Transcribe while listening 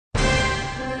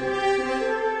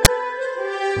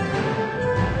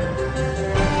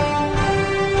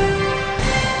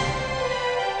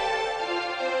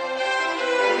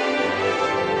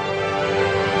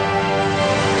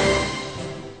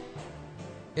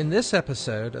In this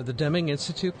episode of the Deming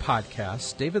Institute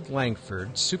podcast, David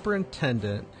Langford,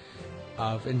 Superintendent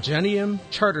of Ingenium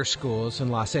Charter Schools in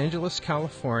Los Angeles,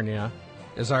 California,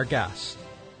 is our guest.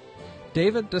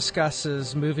 David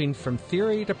discusses moving from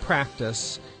theory to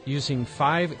practice using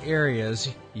 5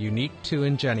 areas unique to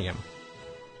Ingenium.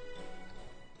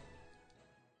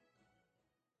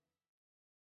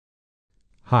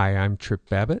 Hi, I'm Trip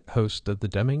Babbitt, host of the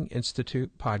Deming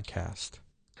Institute podcast.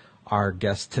 Our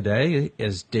guest today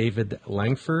is David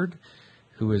Langford,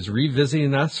 who is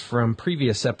revisiting us from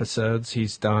previous episodes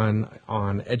he's done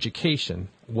on education.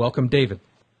 Welcome, David.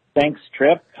 Thanks,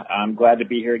 Trip. I'm glad to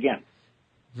be here again.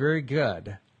 Very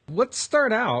good. Let's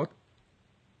start out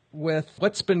with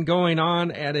what's been going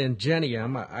on at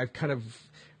Ingenium.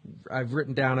 I've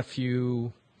written down a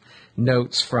few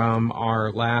notes from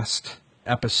our last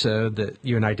episode that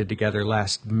you and I did together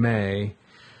last May,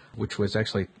 which was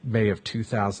actually May of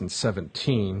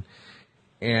 2017.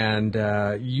 And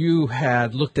you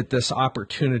had looked at this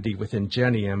opportunity with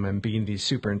Ingenium and being the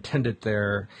superintendent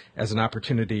there as an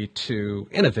opportunity to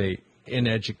innovate in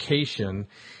education.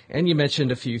 And you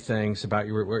mentioned a few things about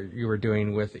what you were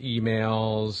doing with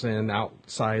emails and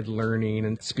outside learning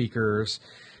and speakers.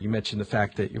 You mentioned the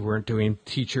fact that you weren't doing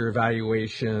teacher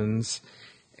evaluations.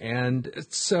 And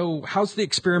so how's the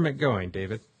experiment going,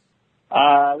 David?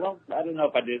 Well, I don't know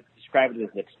if I did describe it as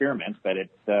an experiment, but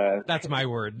it's... That's my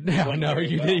word. No,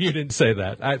 you didn't say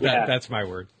that. That's my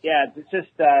word. Yeah, it's just,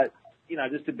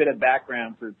 just a bit of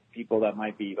background for people that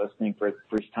might be listening for the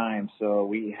first time.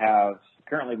 So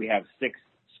currently we have 6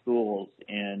 schools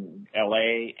in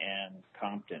LA and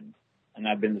Compton. And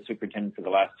I've been the superintendent for the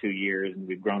last 2 years, and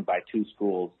we've grown by 2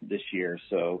 schools this year.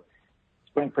 So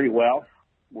it's going pretty well.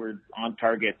 We're on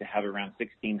target to have around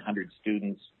 1,600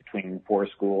 students between 4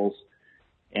 schools.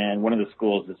 And one of the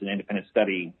schools is an independent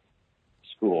study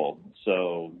school.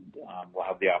 So we'll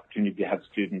have the opportunity to have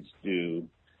students do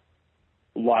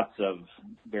lots of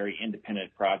very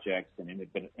independent projects and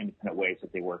independent ways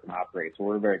that they work and operate. So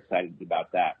we're very excited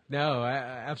about that. No,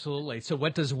 absolutely. So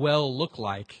what does well look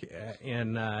like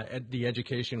in the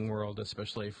education world,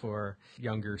 especially for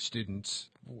younger students?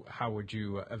 How would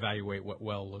you evaluate what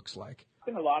well looks like? I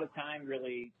spent a lot of time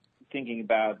really thinking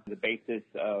about the basis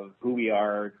of who we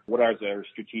are, what is our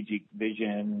strategic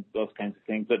vision, those kinds of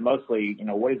things. But mostly,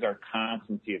 what is our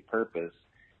constancy of purpose?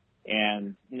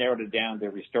 And narrowed it down to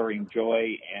restoring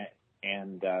joy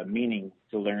and meaning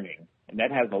to learning. And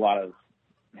that has a lot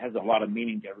of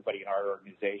meaning to everybody in our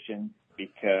organization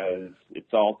because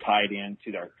it's all tied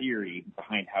into our theory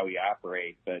behind how we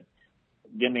operate. But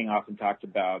Deming often talked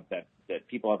about that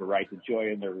people have a right to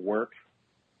joy in their work.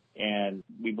 And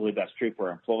we believe that's true for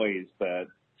our employees, but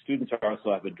students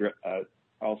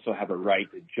also have a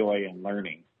right to joy in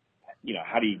learning.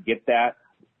 How do you get that?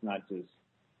 It's not just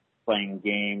playing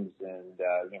games and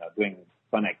doing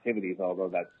fun activities, although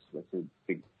that's a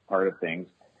big part of things.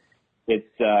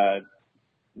 It's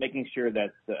making sure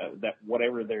that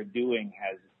whatever they're doing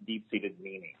has deep-seated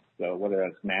meaning. So whether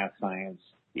that's math, science,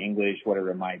 English,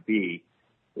 whatever it might be,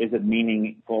 is it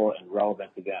meaningful and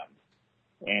relevant to them?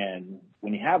 And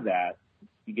when you have that,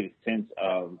 you get a sense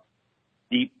of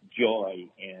deep joy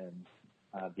in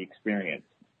the experience.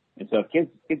 And so if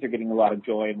kids are getting a lot of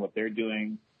joy in what they're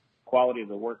doing, quality of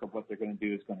the work of what they're going to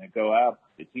do is going to go up.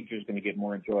 The teacher is going to get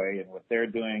more joy in what they're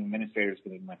doing. Administrators are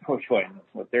going to get more joy in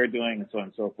what they're doing, and so on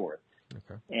and so forth.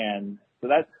 Okay. And so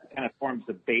that kind of forms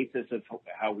the basis of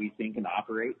how we think and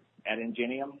operate at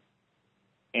Ingenium.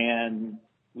 And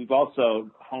we've also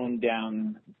honed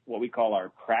down what we call our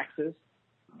praxis.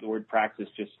 The word praxis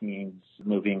just means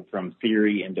moving from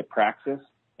theory into praxis.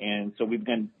 And so we've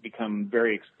become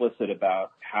very explicit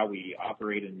about how we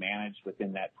operate and manage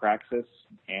within that praxis.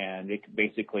 And it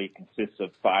basically consists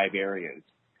of 5 areas.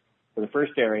 So the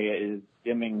first area is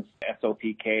Deming's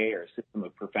SOPK, or System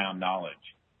of Profound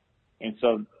Knowledge. And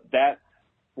so that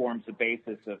forms the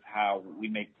basis of how we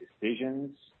make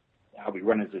decisions, how we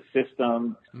run as a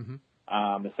system.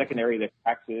 Mm-hmm. The second area of the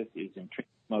praxis is intrinsic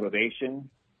motivation.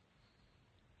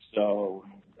 So,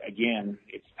 again,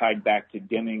 it's tied back to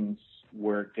Deming's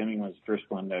work. Deming was the first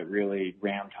one that really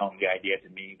rammed home the idea to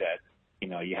me that,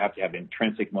 you have to have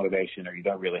intrinsic motivation or you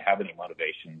don't really have any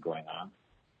motivation going on.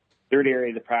 Third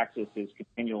area of the practice is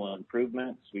continual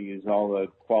improvements. We use all the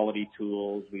quality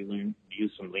tools. We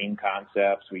use some lean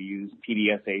concepts. We use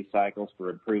PDSA cycles for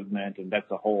improvement, and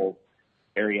that's a whole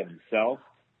area in itself.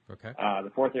 Okay.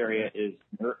 The fourth area is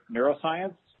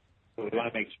neuroscience. So we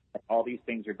want to make sure that all these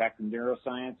things are back to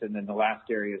neuroscience. And then the last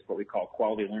area is what we call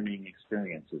quality learning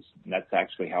experiences. And that's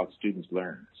actually how students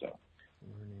learn. So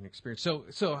learning experience.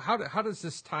 So how does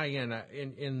this tie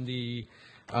in the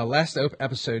Last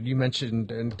episode, you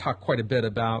mentioned and talked quite a bit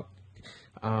about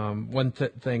one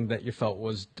thing that you felt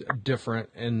was different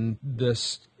in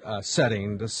this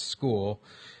setting, this school,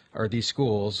 or these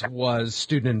schools, was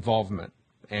student involvement.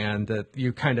 And that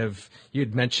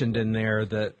you'd mentioned in there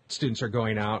that students are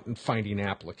going out and finding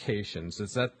applications.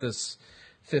 Is that this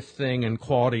fifth thing in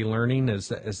quality learning? Is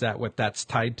that what that's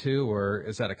tied to, or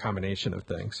is that a combination of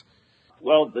things?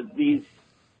 Well, these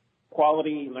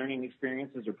quality learning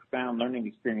experiences or profound learning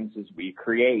experiences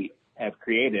have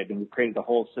created, and we've created a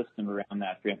whole system around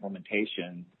that for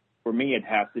implementation. For me, it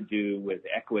has to do with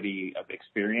equity of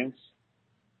experience.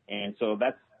 And so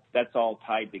that's all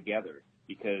tied together,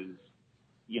 because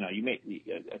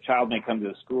a child may come to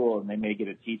a school and they may get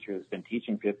a teacher that's been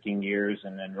teaching 15 years,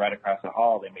 and then right across the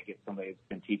hall they may get somebody that's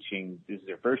been teaching, this is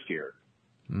their first year.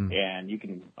 And you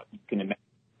can imagine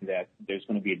that there's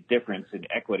going to be a difference in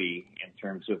equity in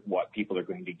terms of what people are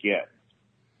going to get.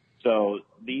 So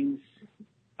these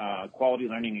quality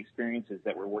learning experiences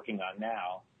that we're working on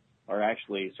now are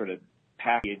actually sort of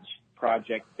packaged,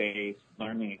 project-based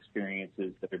learning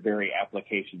experiences that are very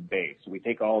application-based. So we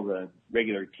take all the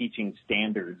regular teaching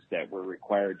standards that we're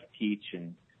required to teach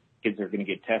and kids are going to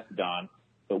get tested on,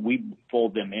 but we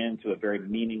fold them into a very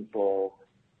meaningful,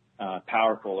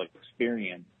 powerful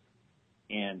experience.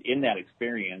 And in that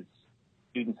experience,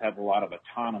 students have a lot of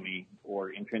autonomy or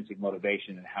intrinsic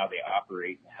motivation in how they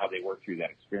operate and how they work through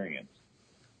that experience.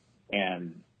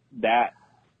 And that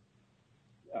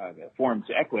forms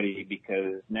equity,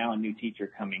 because now a new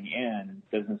teacher coming in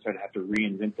doesn't sort of have to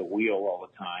reinvent the wheel all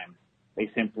the time.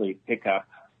 They simply pick up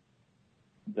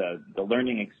the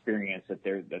learning experience that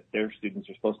their students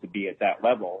are supposed to be at that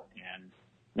level. And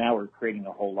now we're creating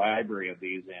a whole library of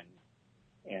these,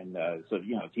 and so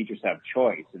teachers have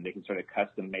choice, and they can sort of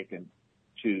custom make them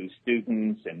to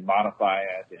students and modify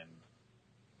it.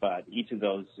 But each of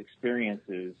those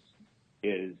experiences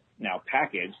is now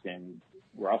packaged, and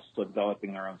we're also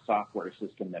developing our own software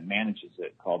system that manages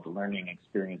it, called the Learning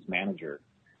Experience Manager.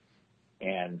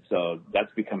 And so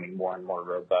that's becoming more and more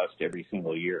robust every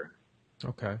single year.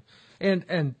 Okay.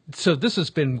 And so this has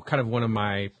been kind of one of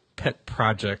my pet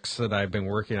projects that I've been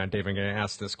working on, Dave. I'm going to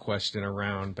ask this question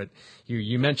around, but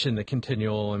you mentioned the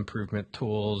continual improvement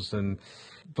tools,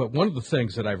 but one of the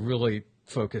things that I've really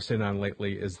focused in on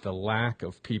lately is the lack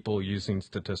of people using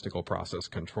statistical process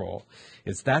control.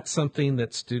 Is that something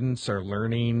that students are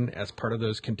learning as part of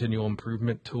those continual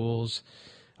improvement tools?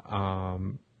 How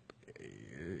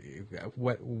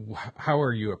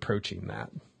are you approaching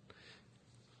that?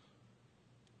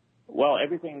 Well,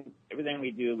 everything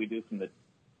we do from the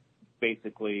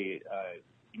basically,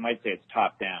 you might say it's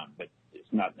top down, but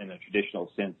it's not in the traditional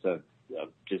sense of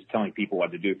just telling people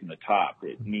what to do from the top.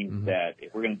 It means that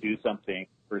if we're going to do something,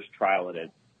 first trial it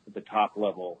at the top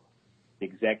level, the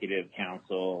executive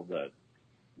council,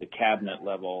 the cabinet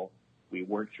level. We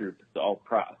work through the whole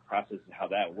process of how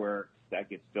that works. That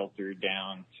gets filtered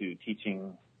down to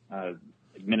teaching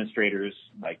administrators,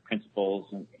 like principals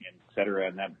and et cetera,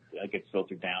 and that gets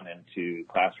filtered down into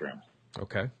classrooms.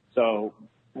 Okay. So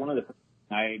one of the things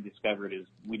I discovered is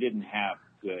we didn't have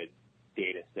good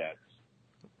data sets.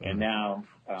 And now,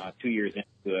 2 years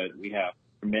into it, we have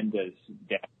tremendous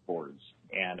dashboards.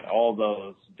 And all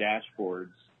those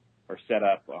dashboards are set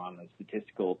up on the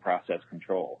statistical process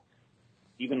control.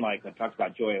 Even like I talked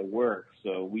about joy at work,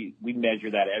 so we measure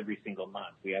that every single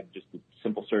month. We have just a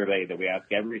simple survey that we ask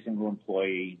every single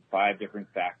employee 5 different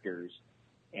factors,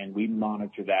 and we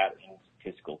monitor that in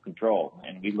statistical control.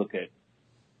 And we look at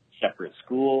separate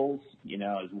schools,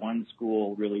 is one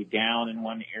school really down in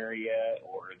one area,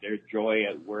 or their joy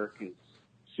at work is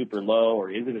super low,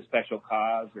 or is it a special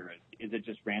cause, or is it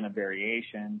just random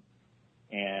variation?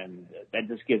 And that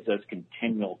just gives us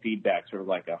continual feedback, sort of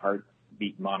like a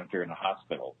heartbeat monitor in a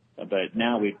hospital. But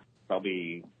now we've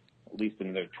probably, at least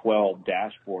in the 12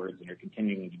 dashboards, and are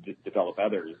continuing to develop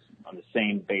others on the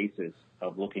same basis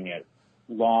of looking at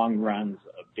long runs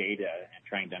of data and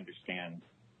trying to understand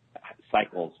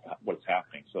cycles, what's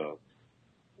happening. So,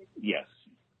 yes.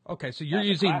 Okay, so you're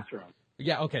using classroom.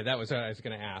 Yeah, okay, that was what I was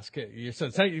going to ask.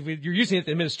 So you're using it at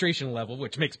the administration level,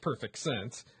 which makes perfect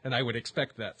sense, and I would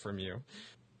expect that from you.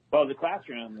 Well, the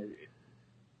classroom is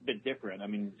a bit different. I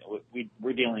mean,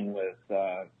 we're dealing with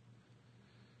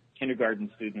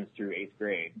kindergarten students through 8th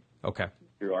grade. Okay.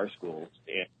 Through our schools.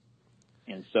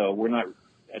 And so we're not,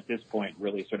 at this point,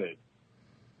 really sort of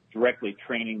directly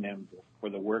training them for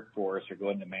the workforce or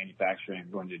going to manufacturing,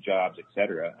 going to jobs, et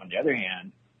cetera. On the other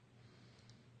hand,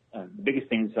 the biggest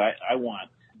things I want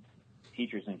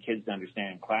teachers and kids to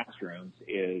understand in classrooms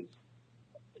is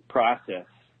process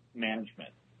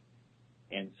management.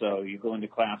 And so you go into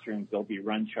classrooms, there'll be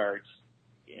run charts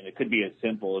And it could be as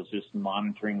simple as just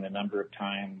monitoring the number of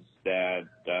times that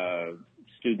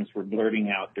students were blurting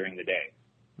out during the day.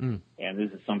 And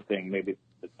this is something maybe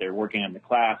that they're working on the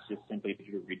class just simply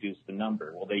to reduce the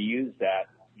number. Well, they use that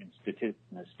in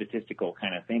statistical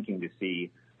kind of thinking to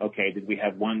see, okay, did we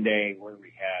have one day where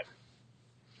we had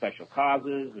special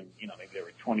causes and, maybe there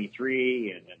were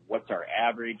 23, and then what's our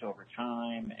average over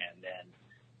time? And then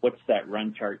what's that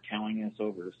run chart telling us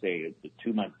over, say, the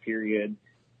 2-month period?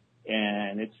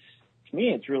 And to me,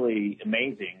 it's really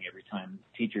amazing every time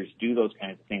teachers do those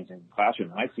kinds of things in the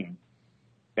classroom. I've seen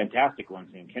fantastic ones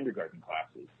in kindergarten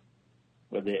classes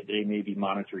where they may be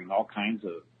monitoring all kinds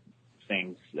of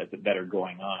things that are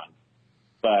going on.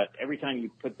 But every time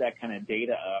you put that kind of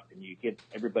data up and you get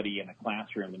everybody in a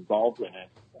classroom involved in it,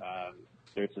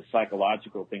 there's a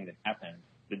psychological thing that happens.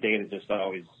 The data just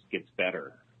always gets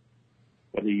better.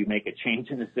 Whether you make a change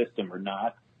in the system or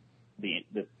not, the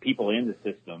people in the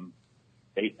system,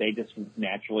 they just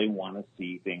naturally want to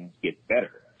see things get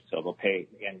better. So they'll pay.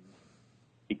 And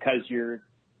because you're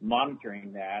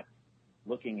monitoring that,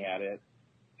 looking at it,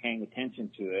 paying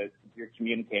attention to it, you're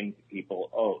communicating to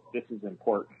people, oh, this is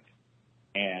important.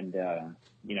 And,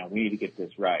 we need to get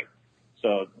this right.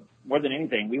 So more than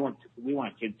anything, we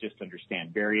want kids just to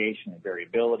understand variation and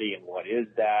variability and what is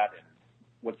that and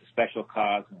what's a special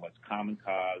cause and what's common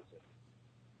cause.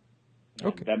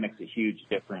 And that makes a huge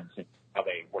difference in how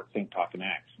they work, think, talk, and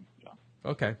act.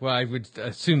 Okay. Well, I would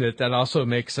assume that also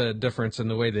makes a difference in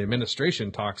the way the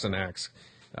administration talks and acts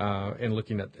in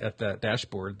looking at that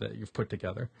dashboard that you've put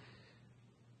together.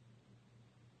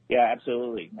 Yeah,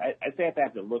 absolutely. I say if I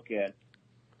have to look at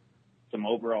some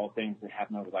overall things that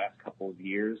happened over the last couple of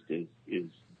years is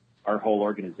our whole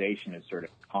organization has sort of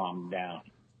calmed down.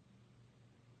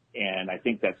 And I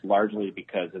think that's largely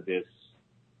because of this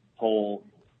whole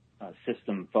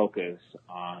system focus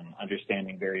on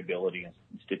understanding variability and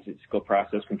statistical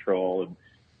process control. And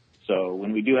so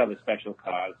when we do have a special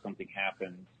cause, something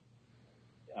happens,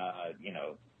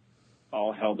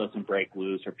 all hell doesn't break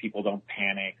loose or people don't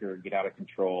panic or get out of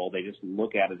control. They just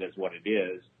look at it as what it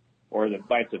is. Or the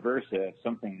vice versa, if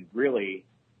something really,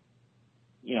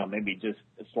 maybe just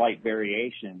a slight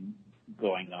variation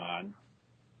going on,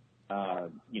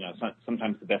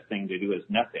 sometimes the best thing to do is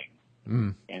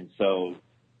nothing. And so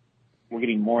we're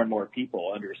getting more and more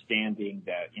people understanding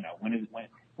that, when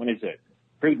is it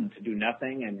prudent to do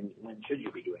nothing and when should you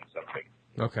be doing something?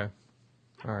 Okay.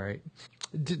 All right.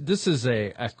 This is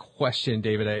a question,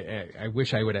 David. I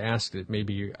wish I would have asked it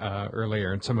maybe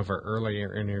earlier in some of our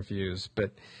earlier interviews,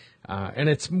 but and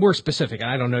it's more specific.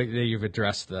 I don't know that you've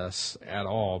addressed this at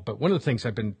all, but one of the things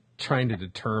I've been trying to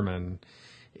determine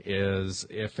is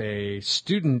if a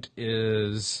student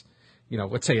is,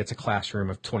 let's say it's a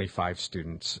classroom of 25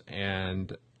 students,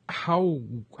 and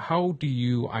how do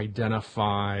you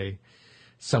identify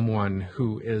someone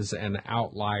who is an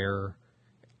outlier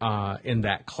in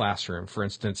that classroom? For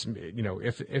instance,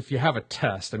 if you have a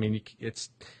test,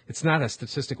 it's not a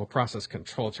statistical process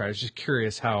control chart. I was just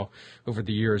curious how over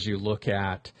the years you look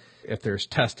at if there's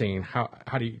testing, how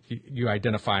do you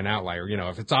identify an outlier?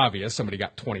 If it's obvious somebody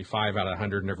got 25 out of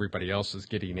 100 and everybody else is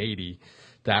getting 80,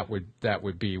 that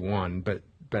would be one.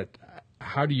 But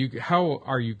how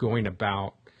are you going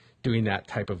about doing that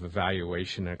type of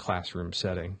evaluation in a classroom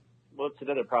setting? Well, it's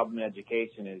another problem in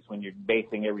education is when you're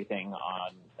basing everything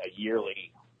on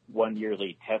one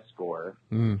yearly test score,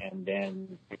 and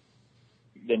then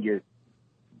you're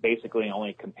basically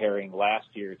only comparing last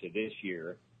year to this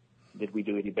year. Did we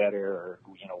do any better, or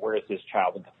where is this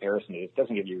child in comparison? It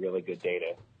doesn't give you really good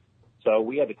data. So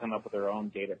we had to come up with our own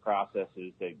data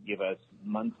processes that give us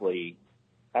monthly,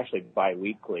 actually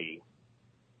biweekly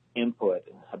input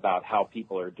about how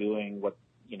people are doing,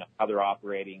 how they're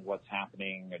operating, what's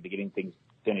happening, are they getting things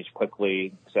finished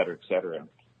quickly, et cetera, et cetera.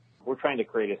 We're trying to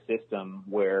create a system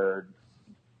where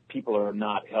people are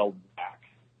not held back.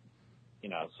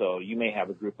 So you may have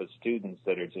a group of students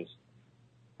that are just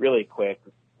really quick,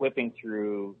 flipping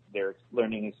through their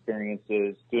learning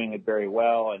experiences, doing it very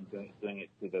well and doing it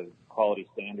to the quality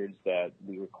standards that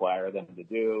we require them to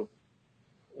do.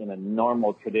 In a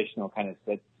normal, traditional kind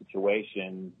of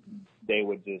situation, they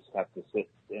would just have to sit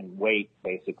and wait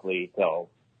basically till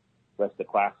the rest of the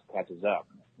class catches up,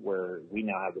 where we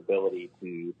now have the ability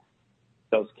to,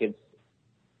 those kids,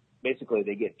 basically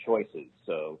they get choices.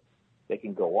 So they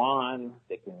can go on,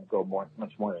 they can go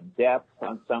much more in depth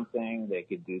on something, they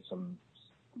could do some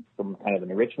kind of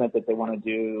an enrichment that they want to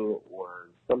do, or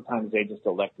sometimes they just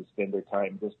elect to spend their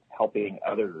time just helping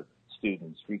other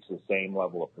students reach the same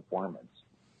level of performance.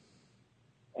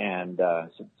 And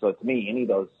so to me, any of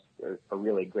those are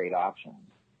really great options.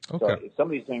 So Okay. if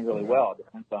somebody's doing really well, it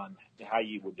depends on how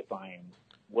you would define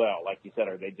well. Like you said,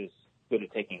 are they just good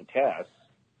at taking tests,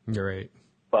 You're right.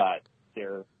 but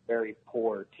they're a very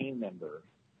poor team member?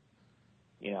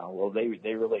 Well,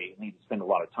 they really need to spend a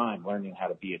lot of time learning how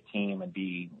to be a team and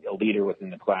be a leader within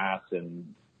the class.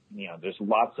 And, there's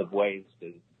lots of ways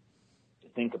to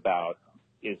think about,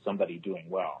 is somebody doing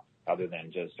well, other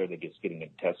than just are they just getting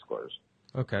good test scores?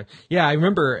 Okay. Yeah, I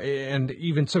remember, and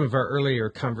even some of our earlier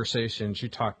conversations, you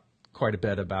talked quite a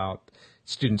bit about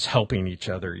students helping each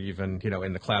other, even,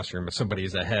 in the classroom. If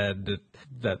somebody's ahead,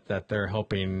 that they're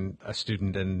helping a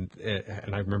student. And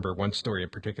I remember one story in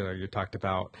particular you talked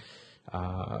about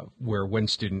where one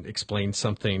student explained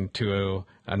something to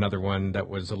another one that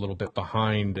was a little bit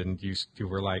behind, and you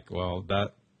were like, well,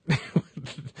 that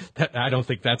I don't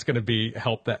think that's going to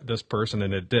help this person,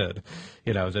 and it did.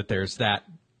 That there's that.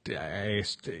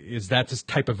 Is that this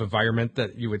type of environment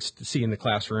that you would see in the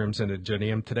classrooms in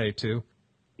Ingenium today too?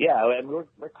 Yeah, and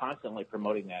we're constantly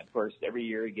promoting that. Of course, every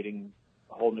year getting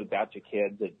a whole new batch of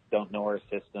kids that don't know our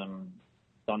system,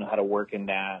 don't know how to work in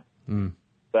that.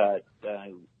 But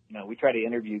we try to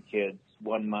interview kids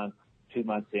 1 month, 2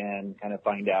 months in, kind of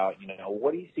find out,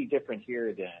 what do you see different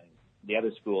here than the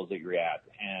other schools that you're at?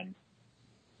 And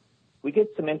we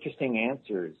get some interesting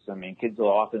answers. I mean, kids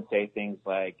will often say things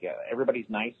like, everybody's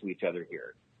nice to each other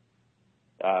here.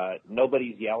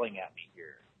 Nobody's yelling at me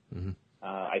here. Mm-hmm.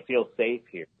 I feel safe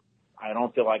here. I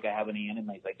don't feel like I have any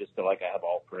enemies. I just feel like I have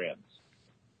all friends.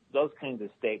 Those kinds of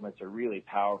statements are really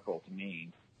powerful to me,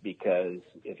 because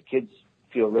if kids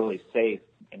feel really safe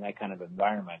in that kind of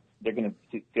environment, they're going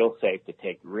to feel safe to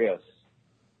take risks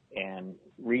and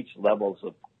reach levels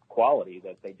of quality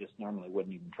that they just normally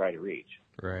wouldn't even try to reach.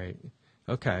 Right.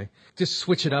 Okay. Just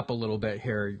switch it up a little bit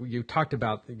here. You talked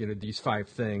about these 5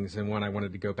 things, and one I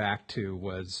wanted to go back to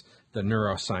was the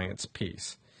neuroscience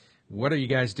piece. What are you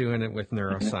guys doing with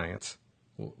neuroscience?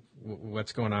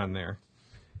 What's going on there?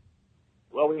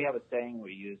 Well, we have a saying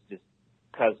we use, just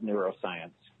 'cause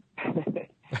neuroscience.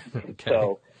 Okay.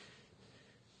 So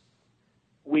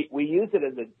we use it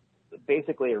as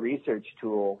basically a research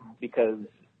tool, because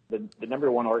the number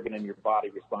one organ in your body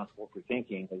responsible for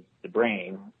thinking is the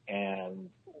brain, and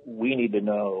we need to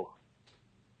know,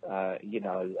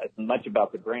 as much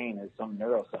about the brain as some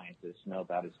neuroscientists know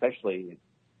about, especially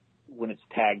when it's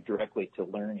tagged directly to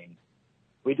learning.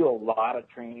 We do a lot of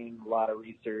training, a lot of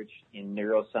research in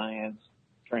neuroscience,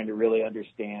 trying to really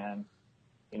understand,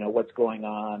 what's going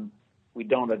on. We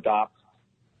don't adopt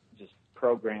just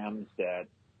programs that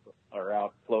are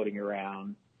out floating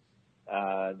around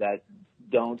that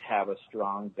don't have a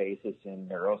strong basis in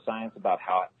neuroscience about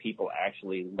how people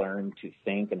actually learn to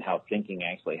think and how thinking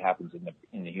actually happens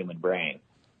in the human brain.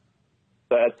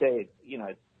 So I'd say,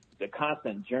 it's a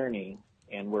constant journey,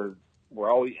 and we're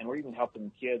even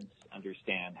helping kids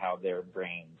understand how their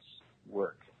brains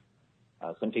work.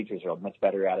 Some teachers are much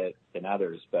better at it than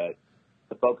others, but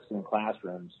the focus in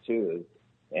classrooms too,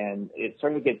 and it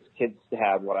sort of gets kids to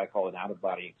have what I call an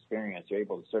out-of-body experience. They're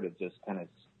able to sort of just kind of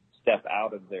step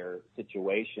out of their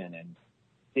situation and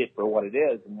see it for what it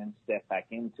is, and then step back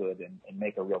into it and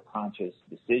make a real conscious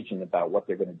decision about what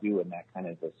they're going to do in that kind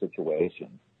of a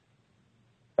situation.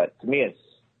 But to me, it's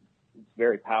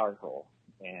very powerful.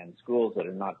 And schools that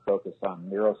are not focused on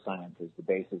neuroscience as the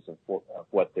basis of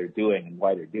what they're doing and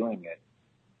why they're doing it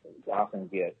often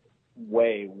get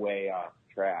way, way off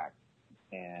track.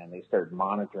 And they start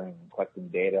monitoring and collecting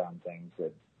data on things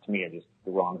that, to me, are just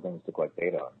the wrong things to collect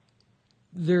data on.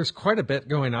 There's quite a bit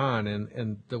going on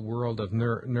in the world of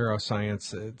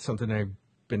neuroscience. It's something I've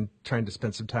been trying to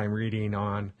spend some time reading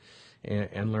on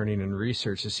and learning and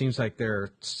research. It seems like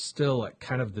they're still at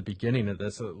kind of the beginning of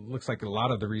this. It looks like a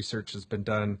lot of the research has been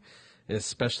done,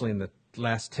 especially in the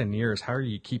last 10 years. How are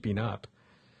you keeping up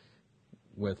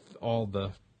with all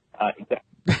the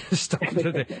stuff?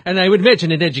 And I would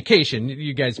imagine in education,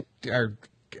 you guys are,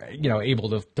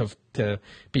 able to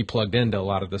be plugged into a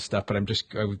lot of this stuff, but I'm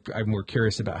more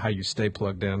curious about how you stay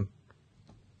plugged in.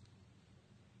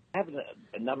 I have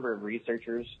a number of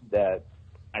researchers that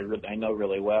I know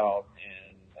really well,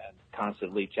 and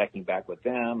constantly checking back with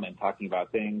them and talking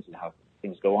about things and how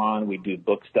things go on. We do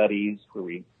book studies where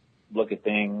we look at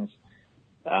things.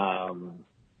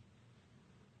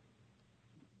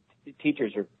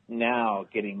 Teachers are now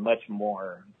getting much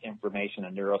more information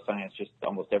on neuroscience. Just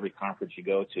almost every conference you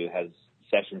go to has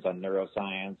sessions on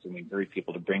neuroscience, and we encourage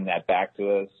people to bring that back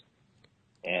to us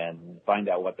and find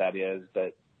out what that is.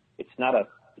 But it's not a,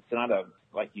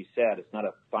 like you said, it's not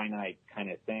a finite kind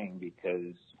of thing,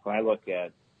 because when I look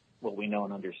at what we know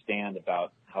and understand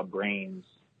about how brains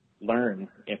learn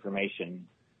information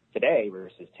today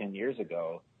versus 10 years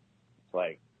ago, it's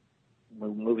like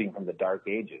moving from the dark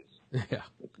ages. Yeah.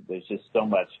 There's just so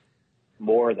much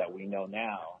more that we know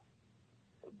now,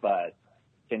 but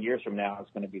 10 years from now,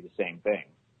 it's going to be the same thing.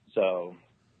 So,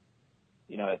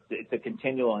 it's a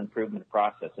continual improvement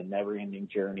process, a never-ending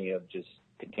journey of just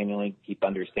continually keep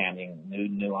understanding new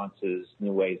nuances,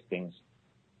 new ways things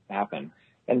happen.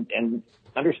 And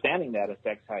understanding that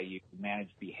affects how you manage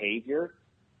behavior.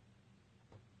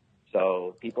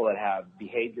 So people that have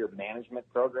behavior management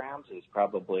programs is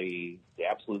probably the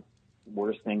absolute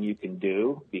worst thing you can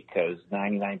do, because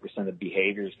 99% of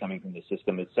behavior is coming from the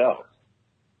system itself.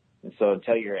 And so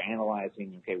until you're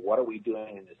analyzing, okay, what are we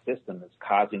doing in the system that's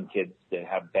causing kids to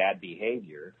have bad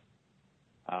behavior,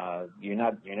 you're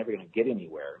never going to get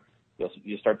anywhere.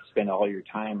 You start to spend all your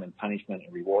time in punishment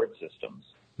and reward systems.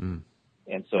 Mm.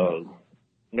 And so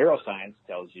neuroscience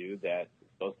tells you that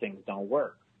those things don't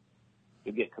work.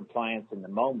 You'll get compliance in the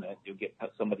moment. You'll get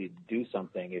somebody to do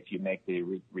something if you make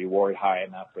the reward high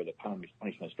enough or the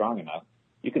punishment strong enough.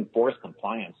 You can force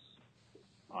compliance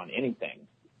on anything,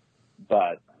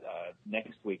 but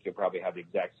next week you'll probably have the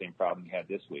exact same problem you had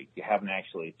this week. You haven't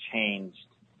actually changed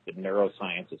the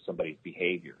neuroscience of somebody's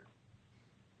behavior.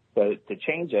 But to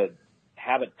change a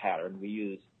habit pattern, we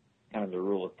use kind of the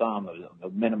rule of thumb of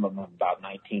a minimum of about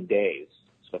 19 days.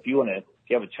 So if you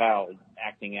have a child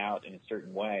acting out in a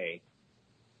certain way,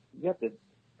 you have to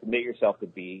commit yourself to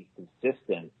be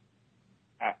consistent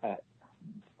at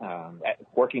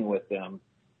working with them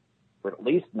for at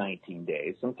least 19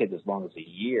 days, some kids as long as a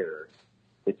year,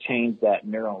 to change that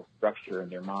neural structure in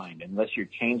their mind. Unless you're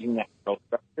changing that neural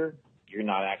structure, you're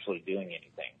not actually doing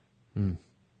anything. Mm.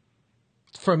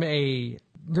 From a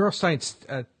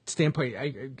neuroscience standpoint,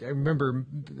 I remember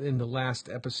in the last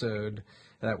episode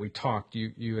that we talked,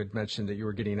 you had mentioned that you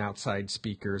were getting outside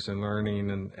speakers and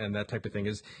learning and that type of thing.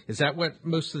 Is that what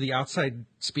most of the outside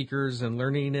speakers and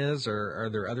learning is, or are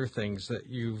there other things that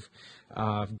you've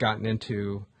gotten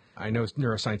into? I know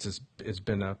neuroscience has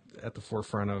been at the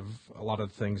forefront of a lot of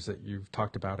the things that you've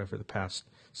talked about over the past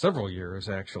several years,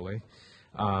 actually,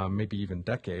 maybe even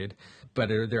decade.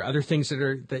 But are there other things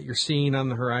that you're seeing on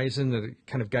the horizon that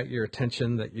kind of got your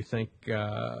attention that you think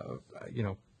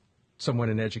someone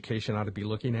in education ought to be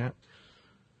looking at?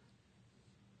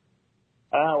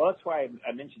 Well, that's why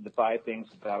I mentioned the 5 things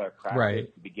about our practice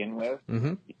right. to begin with.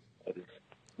 Mm-hmm.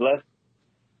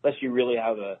 Unless you really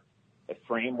have a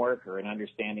framework or an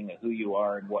understanding of who you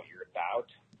are and what you're about,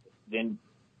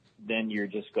 then you're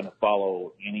just going to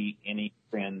follow any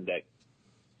trend that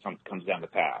comes down the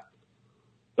path.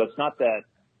 So it's not that,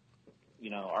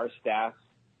 our staff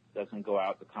doesn't go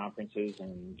out to conferences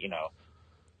and,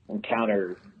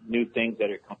 encounter new things that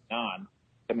are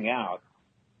coming out.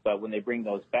 But when they bring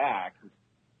those back,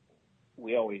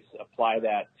 we always apply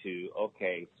that to,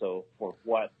 okay, so for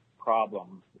what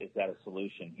problem is that a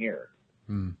solution here?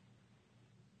 Mm.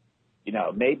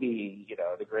 Maybe,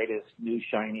 the greatest new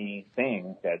shiny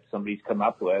thing that somebody's come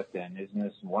up with, and isn't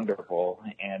this wonderful?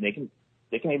 And they can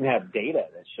even have data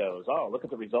that shows, look at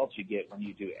the results you get when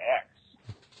you do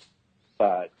X.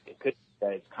 But it could be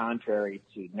that it's contrary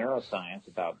to neuroscience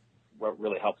about what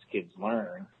really helps kids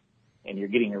learn, and you're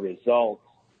getting a result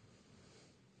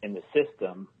in the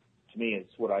system. To me,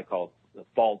 it's what I call the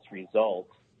false result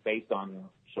based on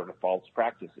sort of false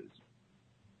practices.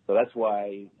 So that's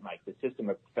why, the system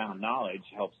of profound knowledge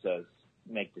helps us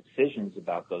make decisions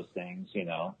about those things.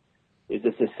 Is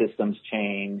this a systems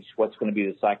change? What's going to be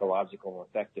the psychological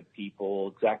effect of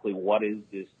people? Exactly what is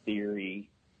this theory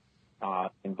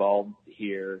involved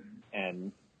here?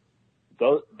 And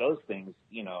those things,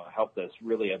 helped us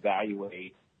really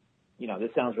evaluate,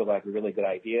 this sounds like a really good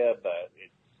idea, but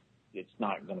it's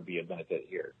not going to be a benefit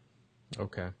here.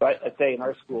 Okay. But I'd say in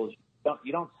our schools,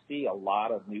 you don't see a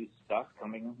lot of new stuff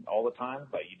coming all the time,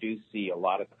 but you do see a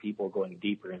lot of people going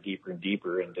deeper and deeper and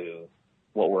deeper into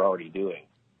what we're already doing.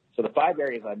 So the 5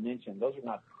 areas I mentioned, those are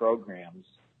not programs.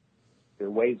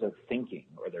 They're ways of thinking,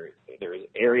 or they're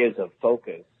areas of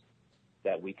focus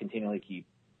that we continually keep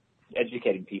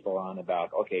educating people on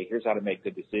about, okay, here's how to make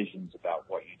good decisions about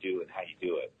what you do and how you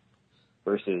do it,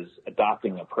 versus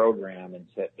adopting a program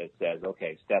that says,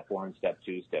 okay, step 1, step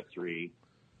 2, step 3,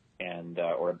 and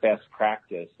or a best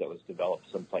practice that was developed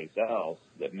someplace else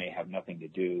that may have nothing to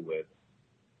do with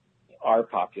our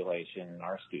population and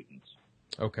our students.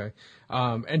 Okay.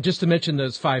 And just to mention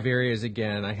those 5 areas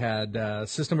again, I had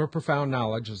system of profound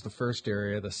knowledge as the first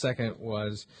area. The second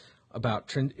was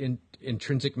about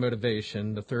intrinsic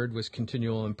motivation. The third was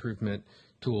continual improvement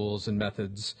tools and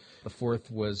methods. The fourth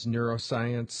was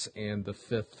neuroscience, and the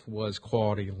fifth was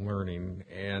quality learning.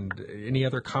 And any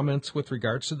other comments with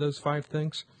regards to those 5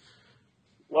 things?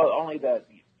 Well, only that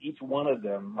each one of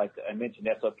them, like I mentioned,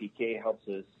 SLPK helps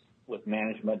us with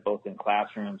management, both in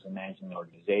classrooms and managing the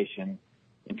organization.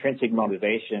 Intrinsic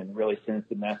motivation really sends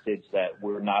the message that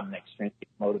we're not an extrinsic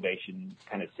motivation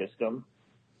kind of system.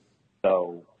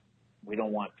 So we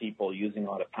don't want people using a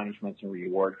lot of punishments and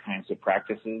reward kinds of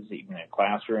practices, even in a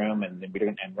classroom, and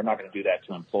we're not going to do that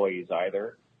to employees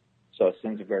either. So it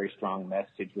sends a very strong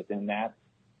message within that.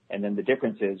 And then the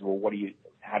difference is, well,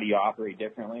 how do you operate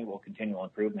differently? Well, continual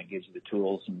improvement gives you the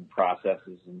tools and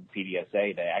processes and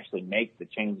PDSA to actually make the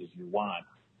changes you want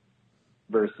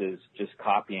versus just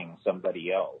copying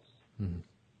somebody else. Mm-hmm.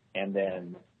 And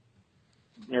then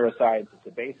neuroscience is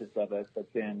the basis of it, but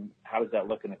then how does that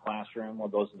look in the classroom? Well,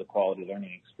 those are the quality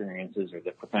learning experiences or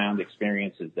the profound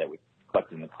experiences that we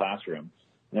collect in the classroom.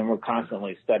 And then we're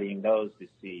constantly studying those to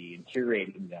see and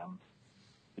curating them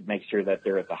to make sure that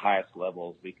they're at the highest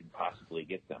levels we can possibly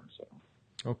get them. So.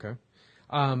 Okay.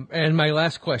 And my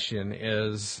last question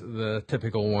is the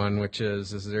typical one, which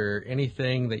is there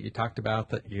anything that you talked about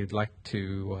that you'd like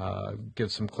to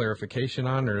give some clarification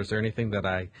on, or is there anything that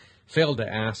I failed to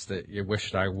ask that you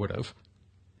wished I would have?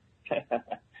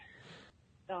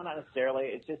 No, not necessarily.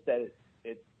 It's just that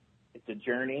it's a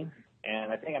journey.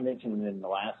 And I think I mentioned in the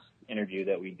last interview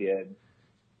that we did,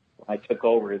 when I took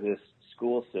over this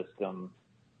school system,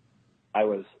 I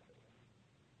was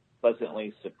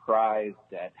pleasantly surprised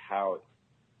at how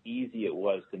easy it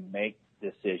was to make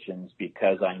decisions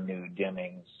because I knew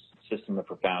Deming's system of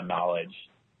profound knowledge,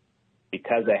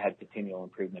 because I had continual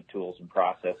improvement tools and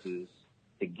processes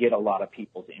to get a lot of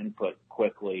people's input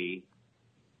quickly.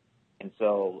 And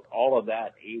so all of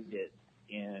that aided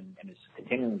in, and is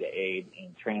continuing to aid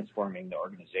in transforming the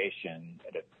organization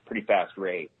at a pretty fast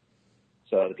rate.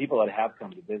 So the people that have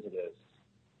come to visit us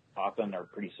often are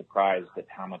pretty surprised at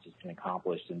how much has been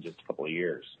accomplished in just a couple of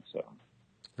years. So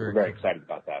we're very excited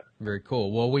about that. Very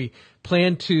cool. Well, we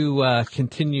plan to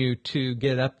continue to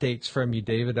get updates from you,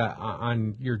 David,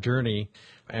 on your journey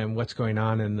and what's going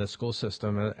on in the school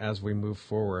system as we move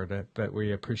forward. But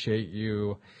we appreciate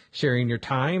you sharing your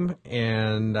time,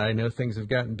 and I know things have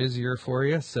gotten busier for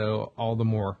you, so all the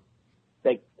more.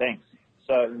 Thanks.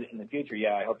 So in the future,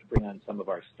 I hope to bring on some of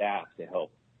our staff to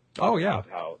help.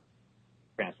 How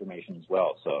transformation as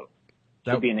well. So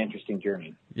that would be an interesting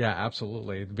journey. Yeah,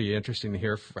 absolutely. It'd be interesting to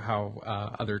hear how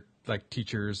other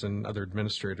teachers and other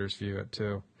administrators view it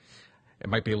too. It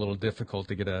might be a little difficult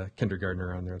to get a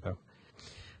kindergartner on there though.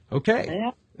 Okay.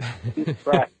 Yeah.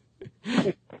 Right.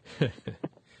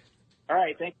 All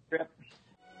right. Thank you, Trip.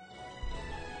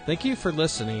 Thank you for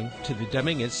listening to the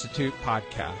Deming Institute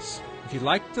podcast. If you'd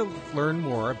like to learn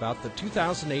more about the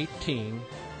 2018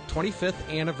 25th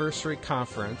Anniversary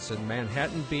Conference in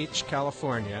Manhattan Beach,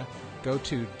 California, go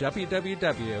to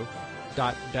www.deming.org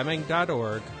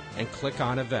and click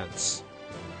on Events.